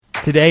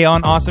Today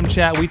on Awesome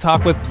Chat, we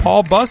talk with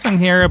Paul Bussing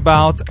here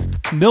about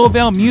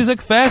Millvale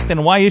Music Fest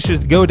and why you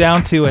should go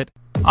down to it.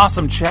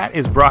 Awesome Chat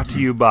is brought to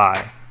you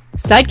by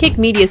Sidekick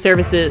Media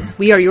Services.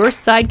 We are your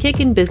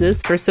sidekick in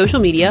business for social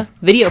media,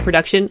 video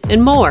production,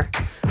 and more.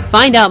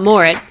 Find out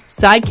more at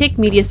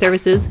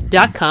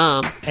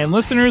sidekickmediaservices.com. And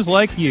listeners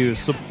like you,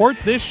 support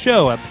this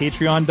show at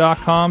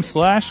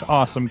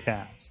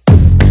patreon.com/awesomecast.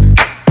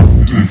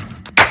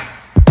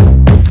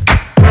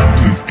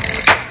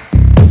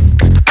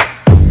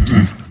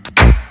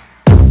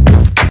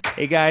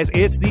 Hey guys,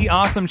 it's the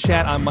Awesome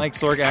Chat. I'm Mike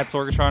Sorg at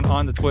Sorgatron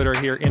on the Twitter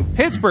here in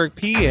Pittsburgh,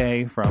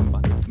 PA,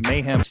 from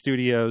Mayhem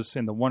Studios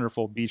in the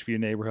wonderful Beachview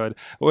neighborhood.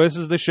 Well, this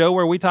is the show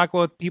where we talk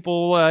with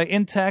people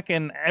in tech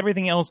and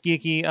everything else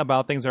geeky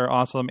about things that are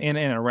awesome in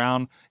and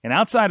around and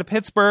outside of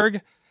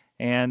Pittsburgh.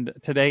 And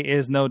today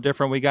is no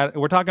different.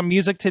 We're talking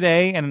music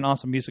today and an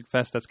awesome music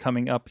fest that's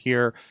coming up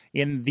here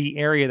in the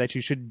area that you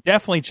should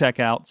definitely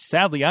check out.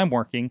 Sadly, I'm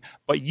working,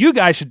 but you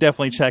guys should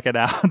definitely check it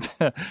out.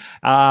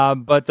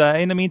 But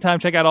in the meantime,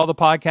 check out all the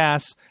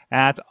podcasts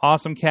at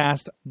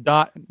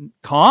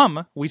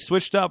awesomecast.com. We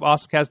switched up,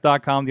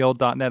 awesomecast.com. The old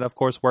 .net, of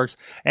course, works.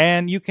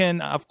 And you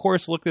can, of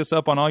course, look this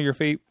up on all your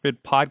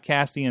favorite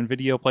podcasting and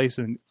video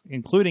places,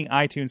 including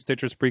iTunes,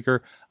 Stitcher, Spreaker,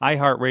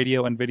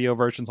 iHeartRadio, and video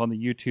versions on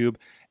the YouTube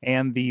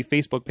and the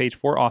Facebook page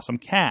for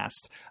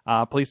AwesomeCast.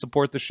 Please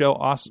support the show,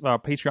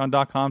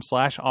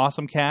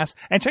 patreon.com/awesomecast.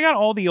 And check out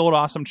all the old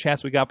Awesome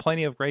Chats. We got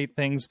plenty of great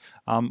things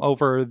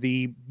over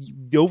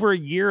a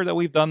year that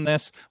we've done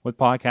this with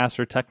podcasts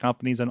or tech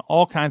companies and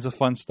all kinds of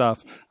fun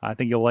stuff. I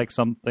think you'll like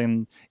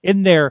something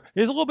in there.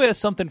 There's a little bit of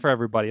something for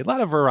everybody, a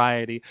lot of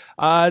variety.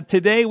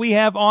 Today we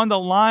have on the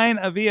line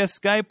via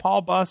Skype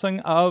Paul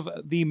Bussing of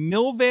the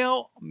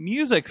Millvale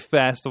Music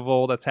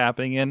Festival that's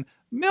happening in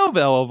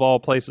Millvale, of all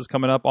places,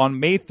 coming up on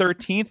May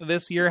 13th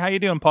this year. How you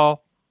doing,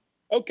 Paul?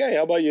 Okay,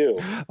 how about you?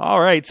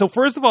 All right. So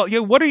first of all,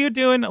 what are you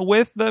doing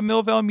with the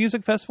Millvale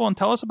Music Festival, and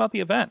tell us about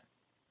the event.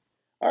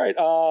 All right.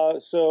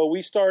 So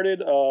we started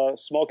a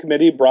small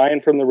committee.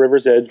 Brian from the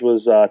River's Edge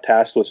was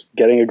tasked with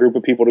getting a group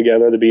of people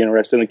together to be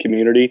interested in the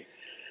community.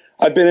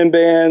 I've been in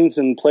bands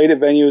and played at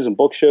venues and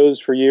book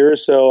shows for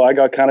years, so I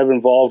got kind of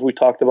involved. We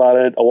talked about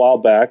it a while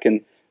back,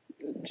 and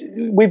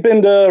we've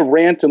been to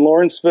Rant in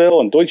Lawrenceville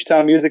and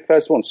Deutschtown Music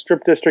Festival and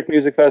Strip District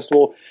Music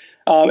Festival,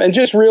 and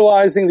just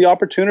realizing the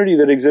opportunity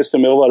that exists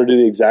in Millvale to do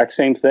the exact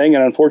same thing.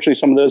 And unfortunately,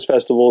 some of those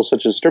festivals,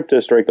 such as Strip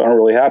District, aren't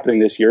really happening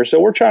this year. So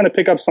we're trying to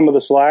pick up some of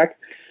the slack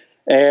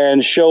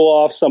and show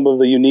off some of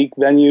the unique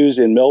venues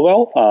in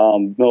Millvale.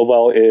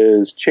 Millvale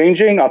is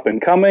changing, up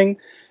and coming,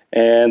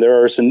 and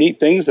there are some neat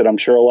things that I'm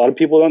sure a lot of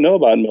people don't know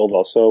about in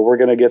Millvale. So we're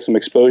going to get some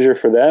exposure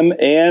for them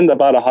and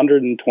about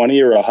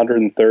 120 or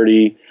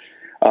 130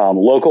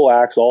 local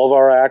acts. All of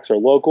our acts are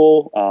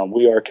local.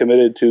 We are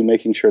committed to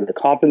making sure they're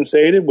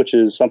compensated, which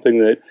is something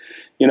that,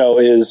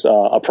 is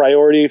a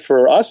priority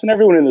for us and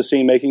everyone in the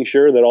scene, making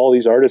sure that all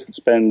these artists that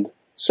spend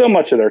so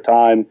much of their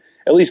time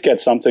at least get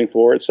something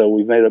for it. So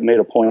we've made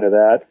a point of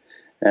that.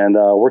 And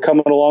we're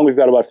coming along. We've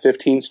got about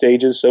 15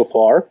 stages so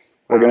far.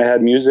 We're going to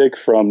have music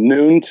from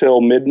noon till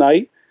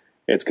midnight.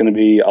 It's going to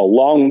be a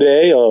long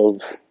day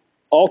of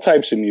all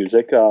types of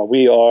music.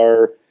 We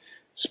are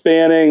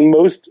spanning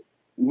most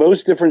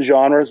different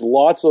genres,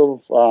 lots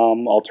of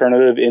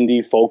alternative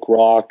indie folk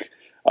rock,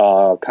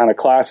 kind of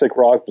classic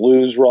rock,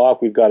 blues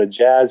rock. We've got a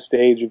jazz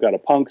stage. We've got a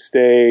punk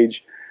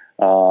stage.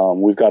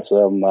 We've got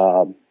some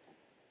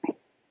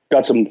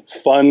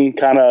fun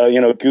kind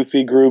of,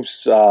 goofy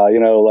groups,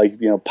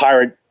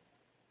 pirate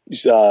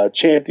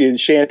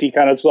shanty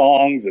kind of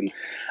songs and,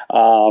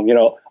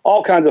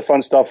 all kinds of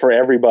fun stuff for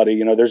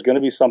everybody. There's going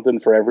to be something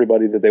for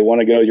everybody that they want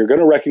to go. You're going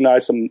to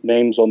recognize some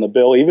names on the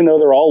bill, even though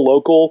they're all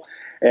local.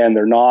 And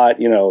they're not,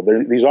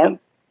 these aren't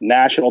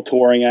national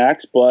touring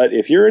acts, but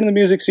if you're in the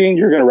music scene,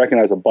 you're going to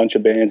recognize a bunch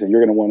of bands and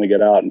you're going to want to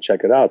get out and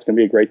check it out. It's going to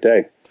be a great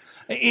day.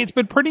 It's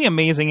been pretty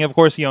amazing. Of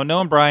course,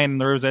 knowing Brian and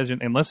the River's Edge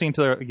and listening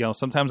to,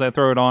 sometimes I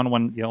throw it on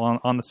when,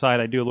 on the side,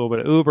 I do a little bit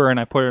of Uber and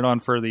I put it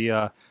on for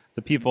the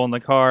people in the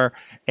car.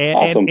 And,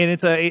 awesome. and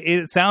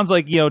it sounds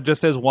like,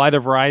 just as wide a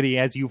variety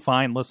as you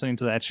find listening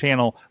to that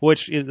channel,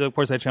 which is, of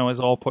course, that channel is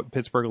all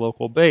Pittsburgh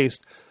local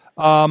based.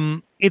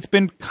 It's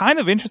been kind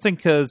of interesting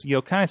because,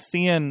 kind of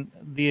seeing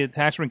the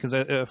attachment,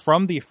 because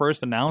from the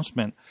first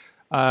announcement,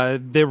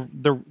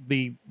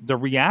 the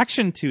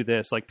reaction to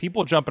this, like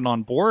people jumping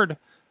on board,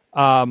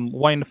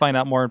 wanting to find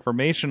out more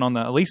information on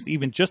at least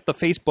even just the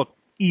Facebook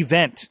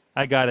event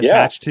I got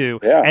attached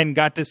to, and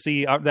got to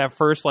see that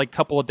first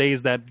couple of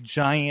days, that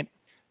giant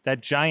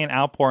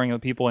outpouring of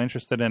people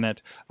interested in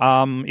it.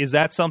 Is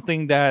that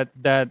something that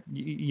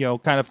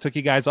kind of took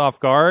you guys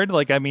off guard?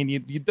 You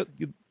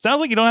sounds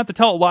like you don't have to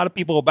tell a lot of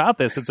people about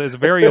this. It's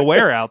very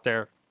aware out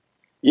there.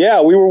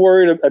 Yeah, we were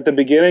worried at the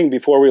beginning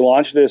before we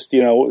launched this.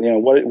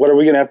 What are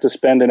we going to have to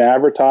spend in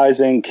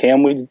advertising?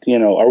 Can we?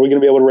 Are we going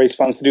to be able to raise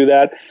funds to do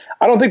that?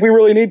 I don't think we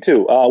really need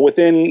to.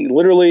 Within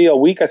literally a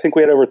week, I think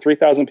we had over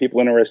 3,000 people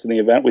interested in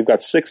the event. We've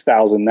got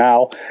 6,000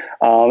 now,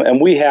 and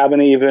we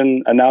haven't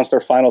even announced our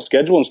final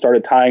schedule and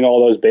started tying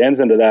all those bands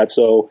into that.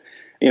 So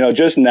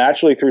just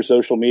naturally through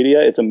social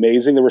media, it's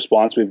amazing the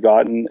response we've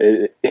gotten.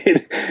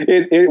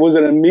 It was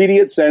an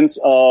immediate sense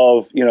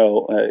of,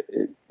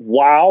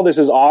 wow, this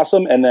is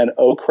awesome. And then,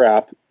 oh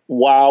crap,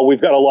 wow,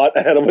 we've got a lot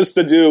ahead of us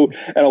to do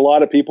and a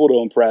lot of people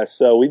to impress.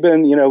 So we've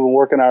been,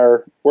 working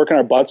our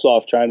butts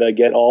off trying to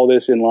get all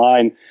this in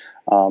line,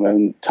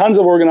 and tons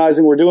of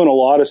organizing. We're doing a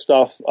lot of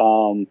stuff,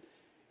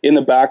 in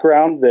the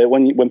background that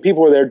when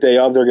people are there day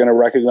of, they're going to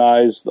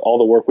recognize all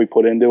the work we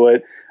put into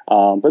it.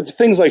 But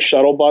things like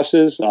shuttle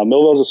buses.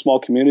 Millville's a small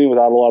community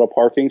without a lot of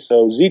parking,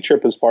 so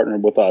Z-Trip has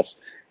partnered with us.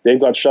 They've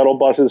got shuttle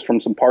buses from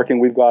some parking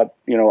we've got,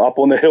 up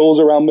on the hills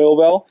around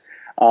Millville.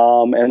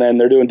 And then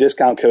they're doing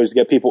discount codes to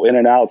get people in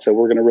and out. So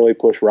we're going to really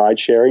push ride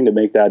sharing to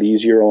make that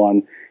easier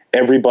on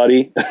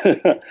everybody.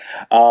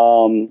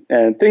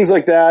 And things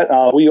like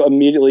that. We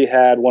immediately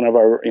had one of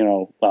our,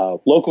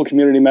 local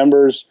community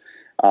members,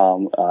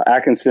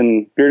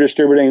 Atkinson Beer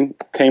Distributing,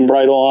 came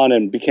right on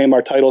and became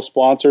our title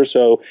sponsor.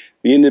 So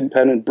the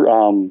independent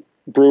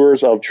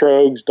brewers of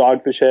Trogs,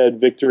 Dogfish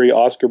Head, Victory,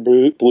 Oscar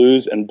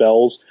Blues, and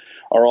Bell's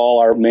are all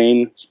our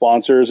main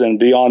sponsors. And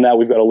beyond that,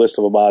 we've got a list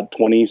of about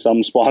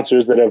 20-some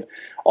sponsors that have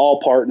all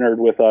partnered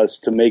with us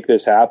to make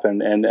this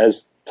happen. And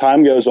as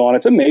time goes on,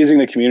 it's amazing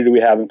the community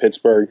we have in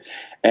Pittsburgh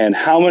and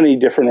how many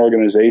different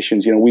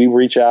organizations, we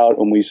reach out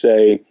and we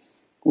say,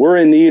 we're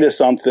in need of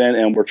something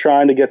and we're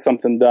trying to get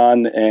something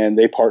done, and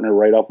they partner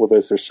right up with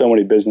us. There's so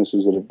many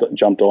businesses that have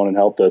jumped on and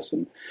helped us,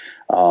 and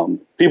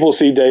people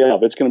see day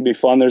of. It's going to be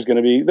fun. There's going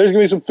to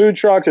be some food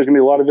trucks. There's going to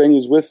be a lot of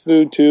venues with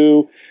food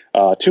too.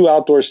 2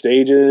 outdoor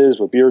stages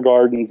with beer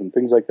gardens and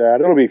things like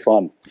that. It'll be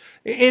fun.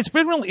 It's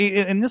been really,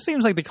 and this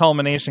seems like the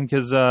culmination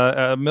because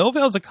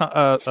Millville's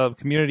a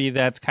community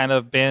that's kind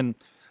of been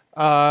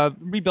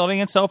rebuilding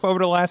itself over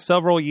the last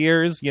several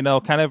years, kind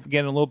of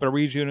getting a little bit of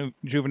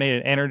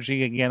rejuvenated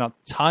energy. Again, a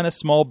ton of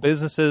small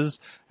businesses,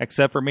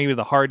 except for maybe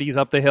the Hardee's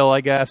up the hill,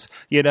 I guess,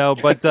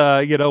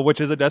 but,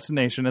 which is a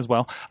destination as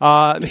well.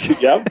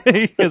 Yep.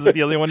 Because it's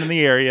the only one in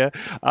the area,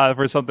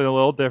 for something a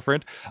little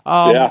different.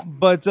 Yeah.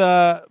 But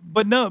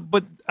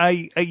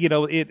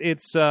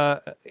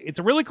it's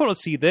really cool to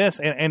see this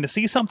and to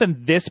see something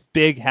this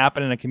big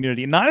happen in a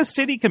community, not a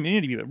city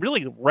community, but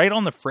really right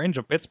on the fringe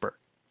of Pittsburgh.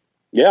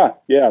 Yeah.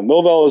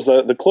 Millville is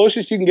the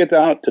closest you can get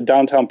down to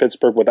downtown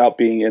Pittsburgh without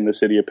being in the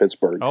city of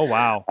Pittsburgh. Oh,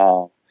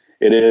 wow.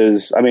 It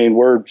is,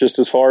 we're just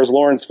as far as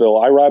Lawrenceville.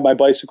 I ride my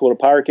bicycle to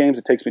Pirate Games.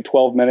 It takes me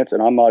 12 minutes,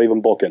 and I'm not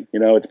even booking.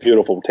 It's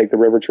beautiful. We take the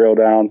river trail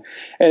down.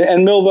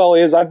 And Millville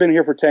I've been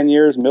here for 10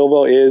 years.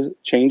 Millville is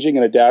changing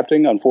and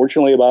adapting.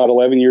 Unfortunately, about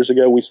 11 years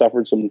ago, we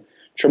suffered some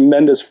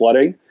tremendous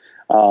flooding.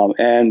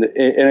 And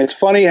it's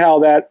funny how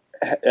that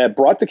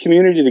brought the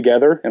community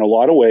together in a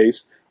lot of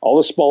ways. All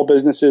the small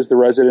businesses, the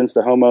residents,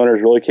 the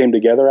homeowners really came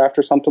together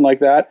after something like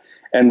that.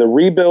 And the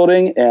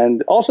rebuilding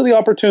and also the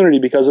opportunity,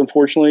 because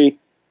unfortunately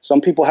some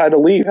people had to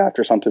leave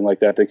after something like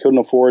that. They couldn't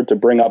afford to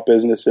bring up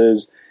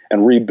businesses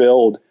and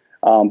rebuild.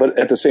 But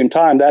at the same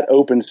time, that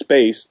opened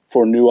space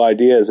for new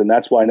ideas. And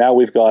that's why now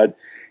we've got,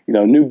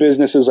 new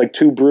businesses like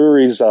 2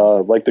 breweries,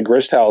 like the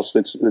Grist House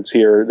that's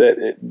here,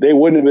 that they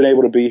wouldn't have been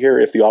able to be here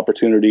if the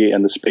opportunity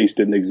and the space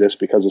didn't exist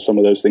because of some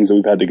of those things that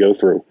we've had to go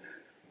through.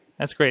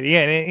 That's great.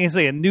 Yeah, and it's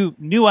like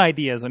new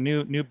ideas and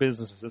new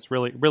businesses. It's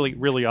really, really,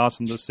 really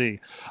awesome to see.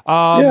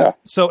 Yeah.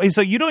 So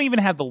you don't even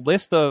have the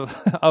list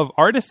of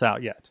artists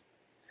out yet.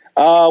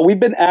 We've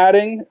been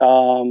adding.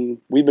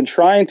 We've been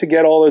trying to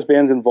get all those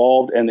bands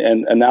involved and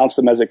announce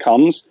them as it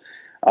comes.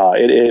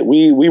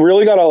 We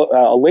really got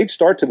a late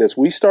start to this.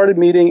 We started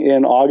meeting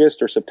in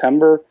August or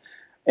September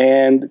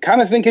and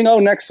kind of thinking,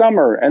 next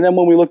summer. And then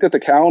when we looked at the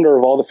calendar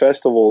of all the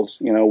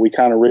festivals, we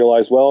kind of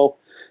realized, well,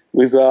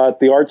 we've got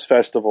the Arts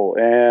Festival,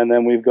 and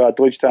then we've got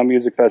Deutschtown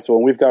Music Festival,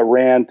 and we've got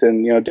Rant,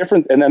 and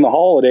different, and then the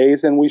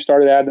holidays, and we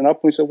started adding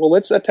up. And we said, well,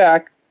 let's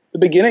attack the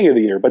beginning of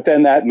the year, but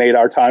then that made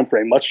our time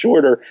frame much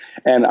shorter.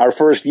 And our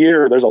first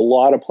year, there's a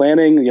lot of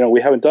planning. We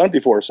haven't done it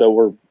before,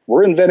 so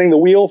we're inventing the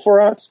wheel for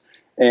us,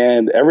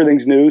 and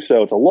everything's new,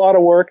 so it's a lot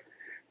of work.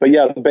 But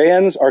yeah, the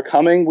bands are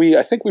coming.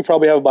 I think we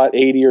probably have about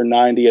 80 or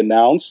 90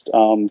 announced.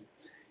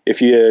 If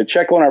you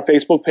check on our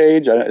Facebook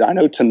page, I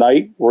know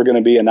tonight we're going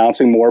to be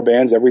announcing more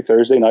bands every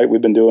Thursday night.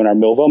 We've been doing our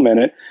Millville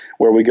Minute,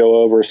 where we go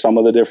over some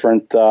of the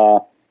different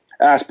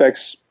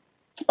aspects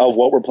of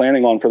what we're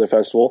planning on for the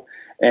festival.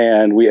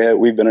 And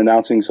we've been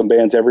announcing some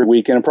bands every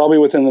weekend. And probably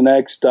within the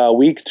next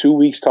week, 2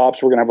 weeks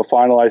tops, we're going to have a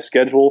finalized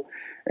schedule.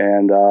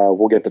 And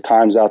we'll get the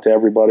times out to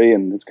everybody,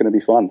 and it's going to be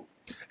fun.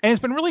 And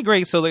it's been really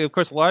great. So, of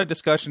course, a lot of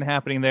discussion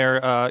happening there.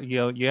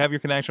 You have your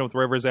connection with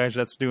River's Edge.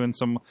 That's doing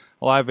some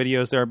live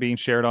videos that are being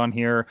shared on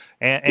here.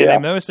 And yeah.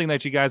 I'm noticing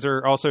that you guys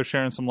are also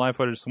sharing some live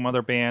footage of some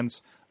other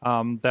bands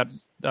that,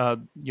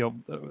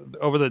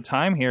 over the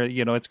time here,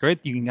 it's great.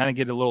 You can kind of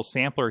get a little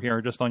sampler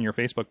here just on your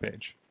Facebook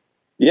page.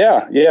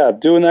 Yeah.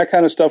 Doing that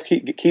kind of stuff,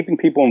 keeping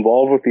people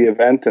involved with the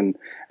event and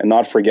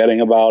not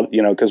forgetting about,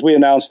 because we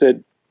announced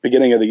it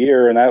beginning of the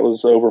year, and that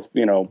was over,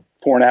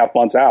 4.5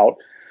 months out.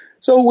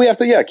 So we have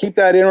to, keep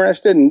that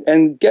interested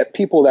and get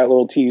people that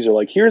little teaser.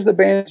 Like, here's the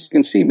bands you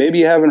can see. Maybe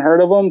you haven't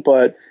heard of them,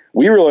 but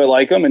we really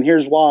like them, and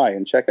here's why,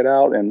 and check it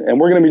out. And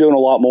we're going to be doing a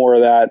lot more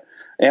of that,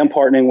 and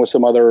partnering with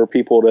some other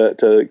people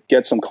to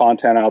get some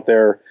content out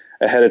there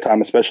ahead of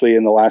time, especially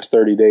in the last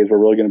 30 days. We're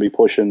really going to be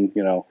pushing,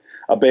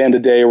 a band a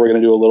day. We're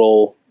going to do a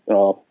little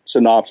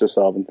synopsis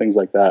of and things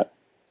like that.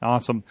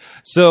 Awesome.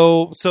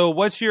 So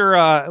what's your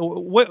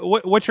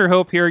what's your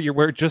hope here?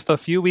 We're just a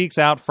few weeks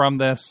out from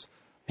this.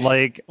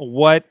 Like,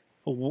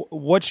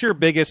 what's your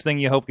biggest thing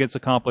you hope gets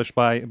accomplished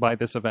by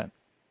this event?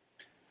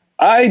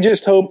 I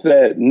just hope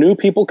that new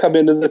people come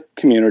into the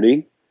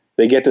community.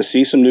 They get to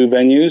see some new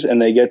venues,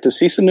 and they get to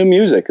see some new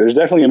music. There's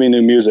definitely going to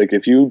be new music.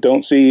 If you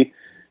don't see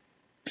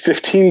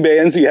 15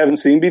 bands you haven't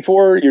seen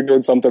before, you're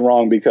doing something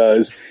wrong,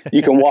 because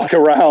you can walk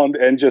around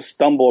and just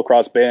stumble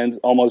across bands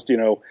almost,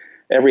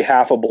 every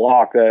half a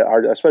block.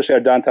 Especially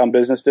our downtown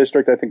business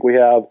district, I think we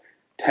have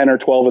 10 or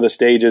 12 of the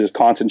stages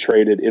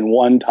concentrated in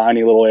one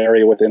tiny little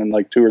area within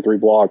like 2 or 3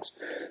 blocks.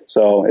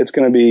 So it's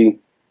going to be,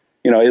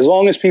 as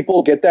long as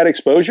people get that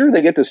exposure,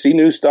 they get to see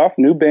new stuff,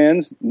 new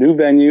bands, new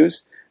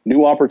venues,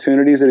 new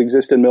opportunities that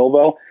exist in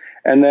Millville.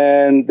 And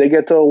then they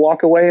get to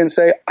walk away and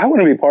say, I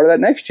want to be part of that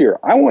next year.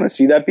 I want to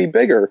see that be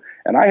bigger.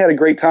 And I had a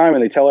great time,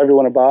 and they tell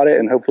everyone about it.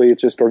 And hopefully it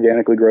just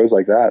organically grows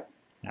like that.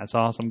 That's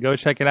awesome. Go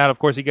check it out. Of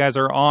course, you guys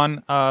are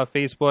on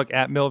Facebook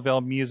at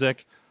Millville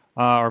Music,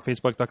 or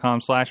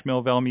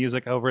facebook.com/Millville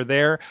Music over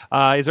there.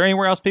 Is there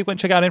anywhere else people can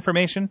check out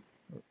information?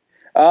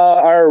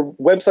 Our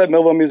website,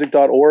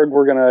 millvillemusic.org,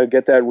 we're going to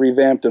get that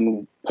revamped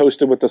and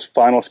posted with the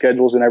final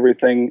schedules and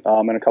everything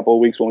in a couple of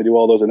weeks when we do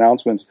all those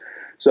announcements.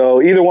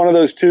 So either one of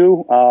those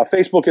two.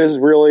 Facebook is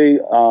really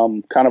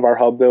kind of our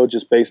hub, though,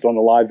 just based on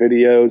the live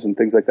videos and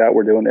things like that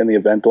we're doing in the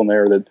event on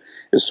there. That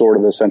is sort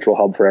of the central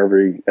hub for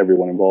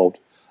everyone involved.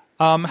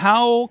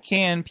 How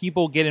can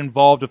people get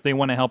involved if they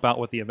want to help out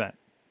with the event?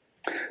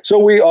 So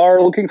we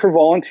are looking for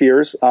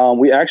volunteers.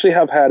 We actually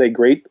have had a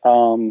great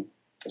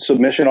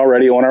submission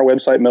already on our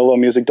website,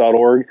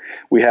 millvillemusic.org.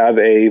 We have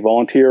a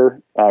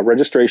volunteer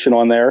registration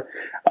on there.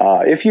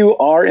 If you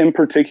are in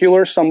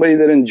particular somebody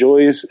that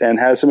enjoys and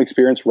has some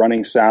experience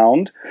running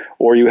sound,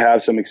 or you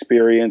have some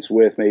experience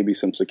with maybe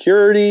some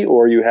security,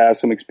 or you have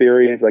some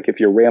experience, like if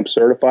you're ramp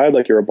certified,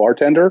 like you're a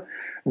bartender,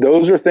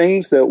 those are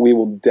things that we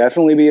will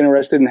definitely be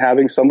interested in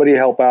having somebody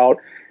help out.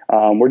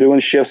 We're doing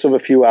shifts of a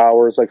few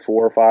hours, like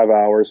 4 or 5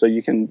 hours. So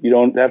you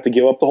don't have to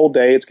give up the whole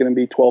day. It's going to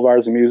be 12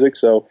 hours of music.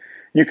 So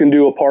you can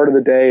do a part of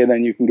the day, and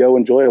then you can go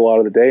enjoy a lot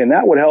of the day. And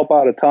that would help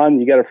out a ton.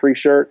 You get a free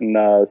shirt and,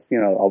 a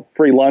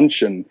free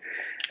lunch, and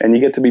you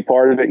get to be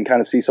part of it and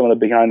kind of see some of the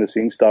behind the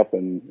scenes stuff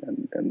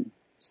and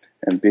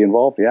be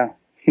involved. Yeah.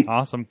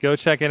 Awesome. Go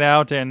check it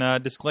out.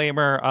 And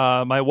disclaimer,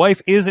 my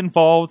wife is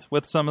involved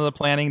with some of the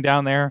planning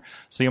down there,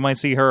 so you might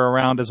see her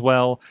around as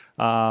well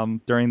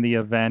during the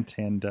event.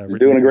 And she's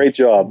doing a great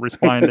job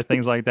responding to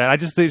things like that.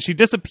 She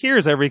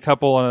disappears every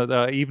couple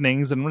of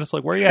evenings, and we're just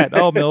like, where are you at?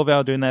 Oh,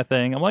 Millville doing that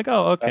thing. I'm like,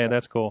 oh, okay,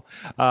 that's cool.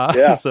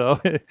 Yeah.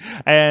 So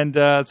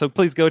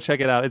please go check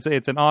it out.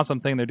 It's an awesome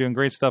thing. They're doing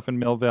great stuff in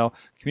Millville.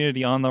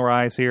 Community on the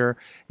rise here,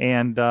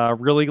 and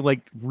really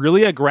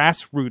a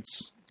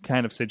grassroots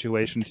kind of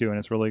situation too, and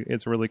it's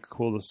really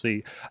cool to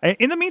see.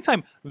 In the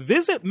meantime,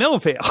 visit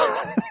Millville.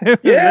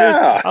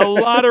 Yeah, there's a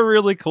lot of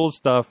really cool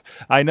stuff.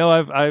 I know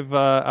I've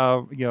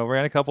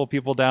ran a couple of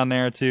people down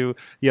there to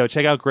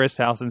check out Grist's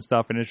house and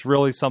stuff, and it's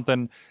really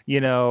something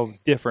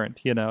different.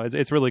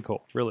 It's really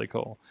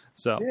cool.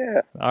 So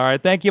yeah. All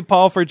right, thank you,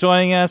 Paul, for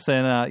joining us,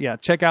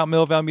 and check out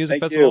Millville Music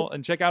Thank Festival, you.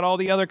 and check out all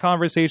the other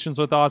conversations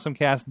with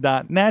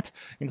awesomecast.net,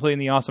 including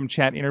the awesome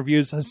chat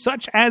interviews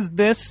such as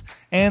this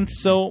and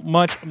so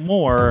much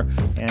more.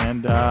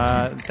 And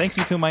thank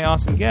you to my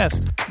awesome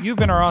guest. You've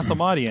been our awesome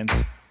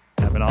audience.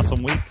 Have an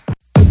awesome week.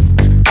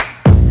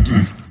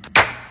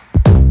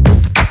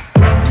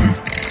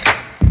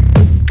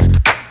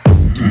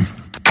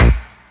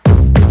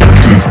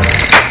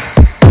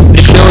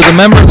 This show is a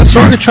member of the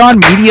Sorgatron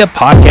Media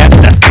Podcast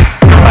Network.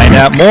 Find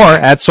out more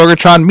at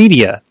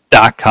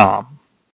sorgatronmedia.com.